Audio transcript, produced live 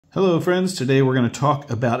Hello friends, today we're going to talk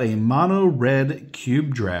about a mono red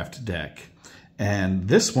cube draft deck. And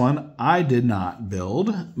this one I did not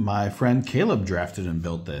build. My friend Caleb drafted and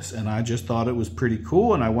built this, and I just thought it was pretty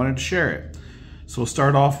cool and I wanted to share it. So we'll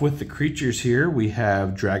start off with the creatures here. We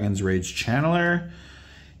have Dragon's Rage Channeler,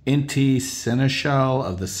 Inti Seneschal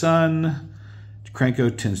of the Sun,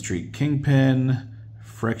 Krenko Tin Street Kingpin,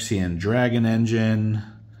 Phyrexian Dragon Engine,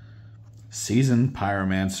 Seasoned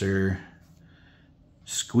Pyromancer,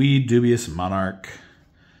 Squee Dubious Monarch,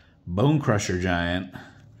 Bone Crusher Giant,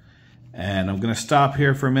 and I'm going to stop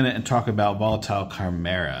here for a minute and talk about Volatile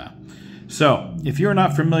Chimera. So, if you're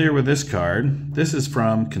not familiar with this card, this is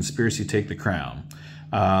from Conspiracy Take the Crown.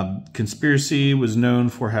 Conspiracy was known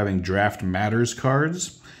for having Draft Matters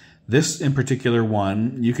cards. This in particular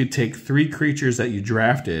one, you could take 3 creatures that you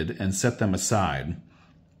drafted and set them aside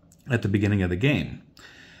at the beginning of the game.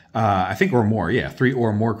 I think or more, yeah, 3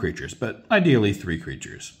 or more creatures, but ideally 3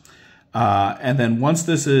 creatures. And then once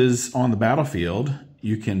this is on the battlefield,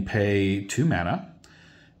 you can pay 2 mana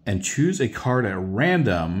and choose a card at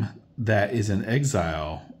random that is in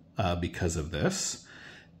exile because of this.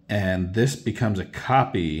 And this becomes a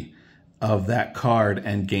copy of that card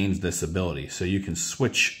and gains this ability. So you can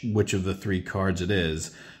switch which of the 3 cards it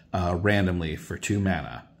is randomly for 2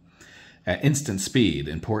 mana. At instant speed,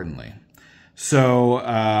 importantly. So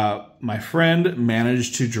my friend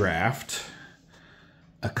managed to draft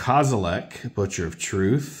a Kozilek, Butcher of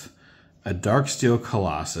Truth, a Darksteel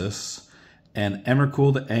Colossus, and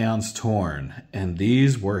Emrakul the Aeon's Torn. And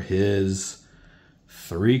these were his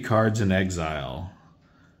 3 cards in exile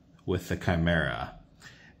with the Chimera.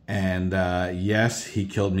 And yes, he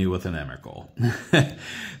killed me with an Emrakul.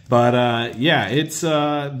 But yeah, it's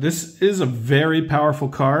this is a very powerful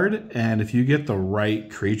card, and if you get the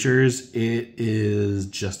right creatures, it is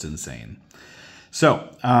just insane. So,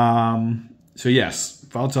 yes,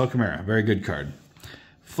 Volatile Chimera, very good card.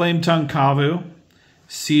 Flametongue Kavu,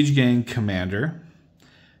 Siege Gang Commander,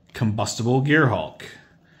 Combustible Gearhulk.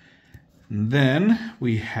 Then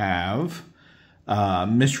we have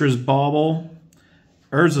Mishra's Bauble,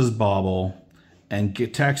 Urza's Bauble, and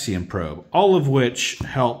Gitaxian Probe, all of which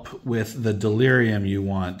help with the delirium you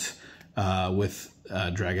want with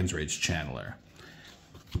Dragon's Rage Channeler.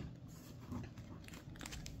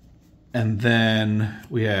 And then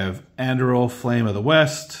we have Anduril, Flame of the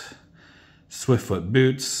West, Swiftfoot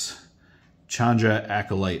Boots, Chandra,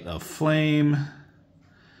 Acolyte of Flame,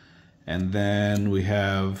 and then we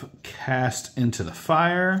have Cast into the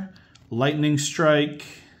Fire, Lightning Strike,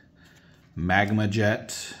 Magma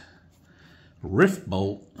Jet, Rift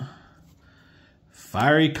Bolt,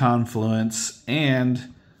 Fiery Confluence,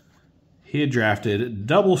 and he had drafted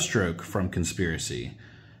Double Stroke from Conspiracy.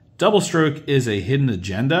 Double Stroke is a hidden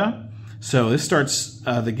agenda, so this starts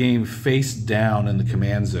the game face down in the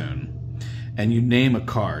command zone, and you name a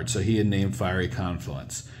card. So he had named Fiery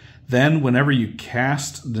Confluence. Then whenever you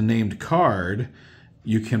cast the named card,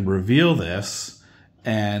 you can reveal this.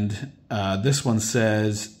 And this one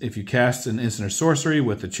says, if you cast an instant or sorcery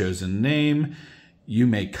with the chosen name, you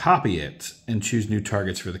may copy it and choose new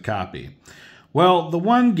targets for the copy. Well, the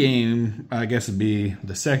one game, I guess it'd be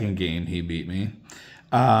the second game he beat me,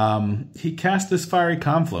 he cast this Fiery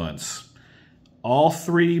Confluence. All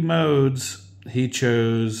 3 modes he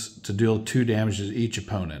chose to deal 2 damage to each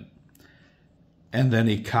opponent. And then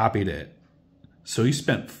he copied it. So he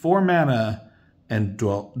spent 4 mana and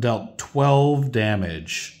dealt 12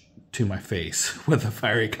 damage to my face with a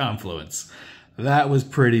Fiery Confluence. That was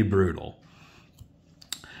pretty brutal.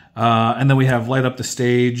 And then we have Light Up the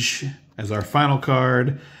Stage as our final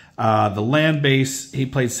card. The land base, he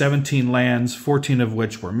played 17 lands, 14 of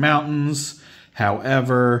which were mountains.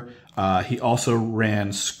 However, he also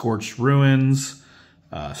ran Scorched Ruins,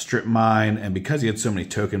 Strip Mine, and because he had so many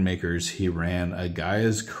token makers, he ran a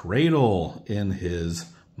Gaia's Cradle in his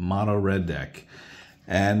mono red deck.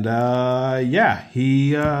 And yeah,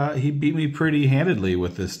 he beat me pretty handedly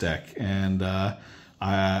with this deck, and yeah,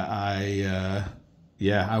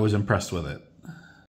 I was impressed with it.